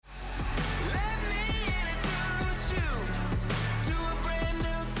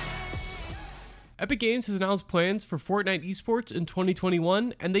Epic Games has announced plans for Fortnite esports in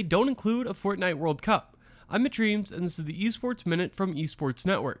 2021, and they don't include a Fortnite World Cup. I'm Mitch Reams, and this is the Esports Minute from Esports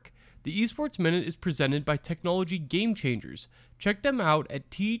Network. The Esports Minute is presented by Technology Game Changers. Check them out at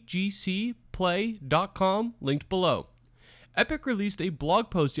tgcplay.com, linked below. Epic released a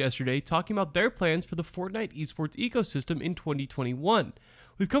blog post yesterday talking about their plans for the Fortnite esports ecosystem in 2021.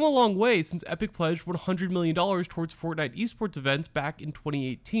 We've come a long way since Epic pledged $100 million towards Fortnite esports events back in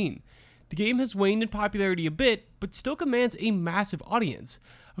 2018. The game has waned in popularity a bit, but still commands a massive audience.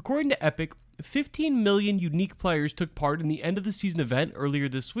 According to Epic, 15 million unique players took part in the end of the season event earlier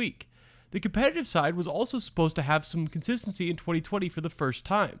this week. The competitive side was also supposed to have some consistency in 2020 for the first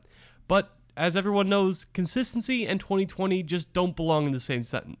time, but as everyone knows, consistency and 2020 just don't belong in the same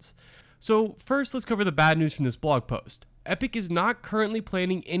sentence. So first, let's cover the bad news from this blog post. Epic is not currently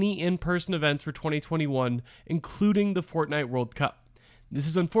planning any in-person events for 2021, including the Fortnite World Cup. This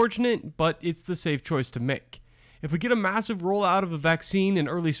is unfortunate, but it's the safe choice to make. If we get a massive rollout of a vaccine in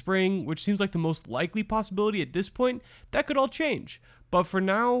early spring, which seems like the most likely possibility at this point, that could all change. But for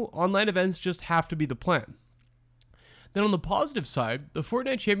now, online events just have to be the plan. Then on the positive side, the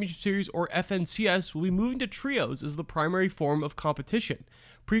Fortnite Championship Series, or FNCS, will be moving to trios as the primary form of competition.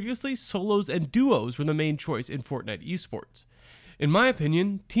 Previously, solos and duos were the main choice in Fortnite esports. In my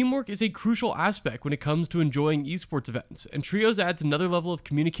opinion, teamwork is a crucial aspect when it comes to enjoying esports events, and trios adds another level of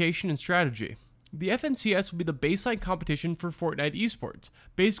communication and strategy. The FNCS will be the baseline competition for Fortnite esports,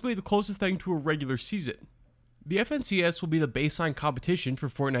 basically the closest thing to a regular season. The FNCS will be the baseline competition for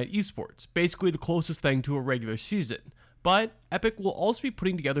Fortnite esports, basically the closest thing to a regular season. But Epic will also be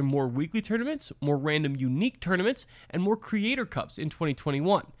putting together more weekly tournaments, more random unique tournaments, and more creator cups in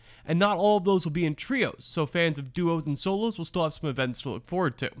 2021. And not all of those will be in trios, so fans of duos and solos will still have some events to look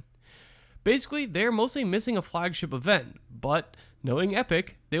forward to. Basically, they're mostly missing a flagship event, but knowing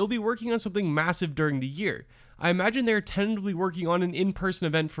Epic, they will be working on something massive during the year. I imagine they're tentatively working on an in-person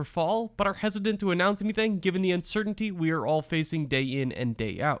event for fall, but are hesitant to announce anything given the uncertainty we are all facing day in and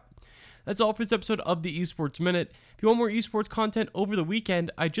day out. That's all for this episode of the Esports Minute. If you want more esports content over the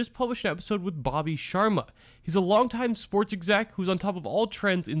weekend, I just published an episode with Bobby Sharma. He's a longtime sports exec who's on top of all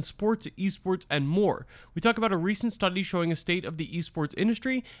trends in sports, esports, and more. We talk about a recent study showing a state of the esports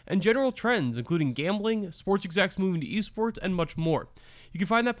industry and general trends, including gambling, sports execs moving to esports, and much more. You can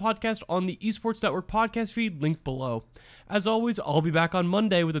find that podcast on the Esports Network podcast feed linked below. As always, I'll be back on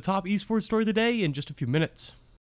Monday with the top esports story of the day in just a few minutes.